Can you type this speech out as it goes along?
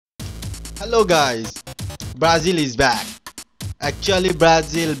Hello guys, Brazil is back. Actually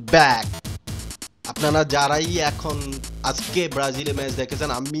Brazil back. আপনারা যারাই এখন আজকে ব্রাজিলের ম্যাচ দেখেছেন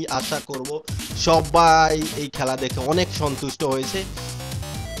আমি আশা করব সবাই এই খেলা দেখে অনেক সন্তুষ্ট হয়েছে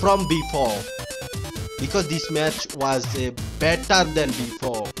from before because this match was better than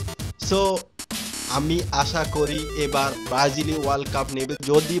before. So আমি আশা করি এবার ব্রাজিল ওয়ার্ল্ড কাপ নেবে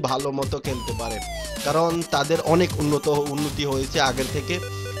যদি ভালো মতো খেলতে পারে কারণ তাদের অনেক উন্নতি হয়েছে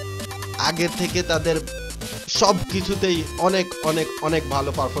আগের থেকে তাদের সব কিছুতেই অনেক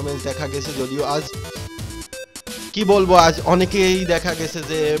ভালো পারফরম্যান্স দেখা গেছে যদিও আজ কি বলবো আজ অনেকেই দেখা গেছে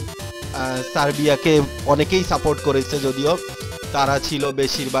যে সার্বিয়াকে অনেকেই সাপোর্ট করেছে যদিও তারা ছিল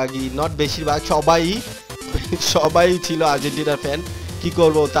বেশিরভাগ সবাই ছিল আর্জেন্টিনার ফ্যান কি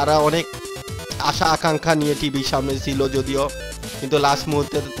করব তারা অনেক আশা আকাঙ্ক্ষা নিয়ে টিভির সামনে ছিল যদিও কিন্তু লাস্ট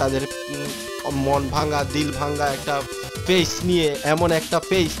মুহূর্তে তাদের মন ভাঙা দিল ভাঙা একটা ফেস নিয়ে এমন একটা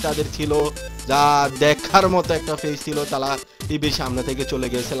ফেস তাদের ছিল যা দেখার মতো একটা ফেস ছিল তারা টিভির সামনে থেকে চলে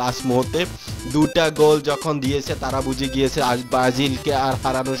গেছে লাস্ট মুহূর্তে দুটা গোল যখন দিয়েছে তারা বুঝে গিয়েছে আজ ব্রাজিলকে আর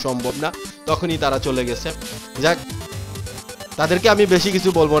হারানো সম্ভব না তখনই তারা চলে গেছে যাক তাদেরকে আমি বেশি কিছু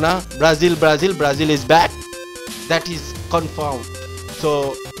বলবো না Brazil is back that is confirm so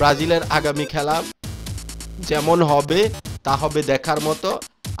ব্রাজিলের আগামী খেলা যেমন হবে তা হবে দেখার মতো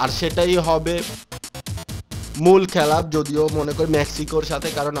আর সেটাই হবে মূল খেলা যদিও মনে করি মেক্সিকোর সাথে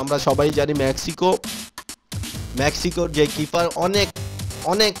কারণ আমরা সবাই জানি মেক্সিকোর যে কিপার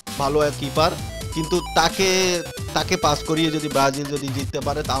অনেক ভালো এক কিপার কিন্তু তাকে পাস করিয়ে যদি ব্রাজিল যদি জিততে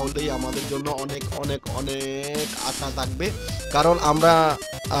পারে তাহলেই আমাদের জন্য অনেক আশা থাকবে কারণ আমরা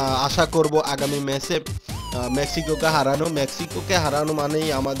আশা করব আগামী ম্যাচে মেক্সিকোকে হারানো মানেই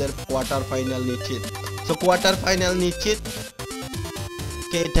আমাদের কোয়ার্টার ফাইনাল নিশ্চিত সো কোয়ার্টার ফাইনাল নিশ্চিত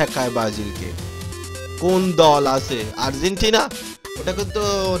কে ঠেকায় ব্রাজিলকে কোন দল আছে আর্জেন্টিনা ওটা কিন্তু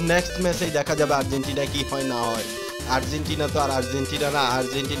নেক্সট ম্যাচেই দেখা যাবে আর্জেন্টিনা কি হয় না হয় আর্জেন্টিনা তো আর আর্জেন্টিনা না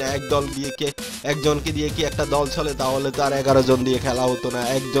আর্জেন্টিনা একজনকে দিয়ে কি একটা দল চলে তাহলে তো আর 11 জন দিয়ে খেলা হতো না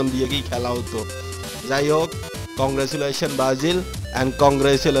একজন দিয়ে কি খেলা হতো যাই হোক congratulation Brazil and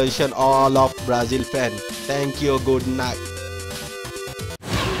congratulations all of Brazil fans. Thank you, good night.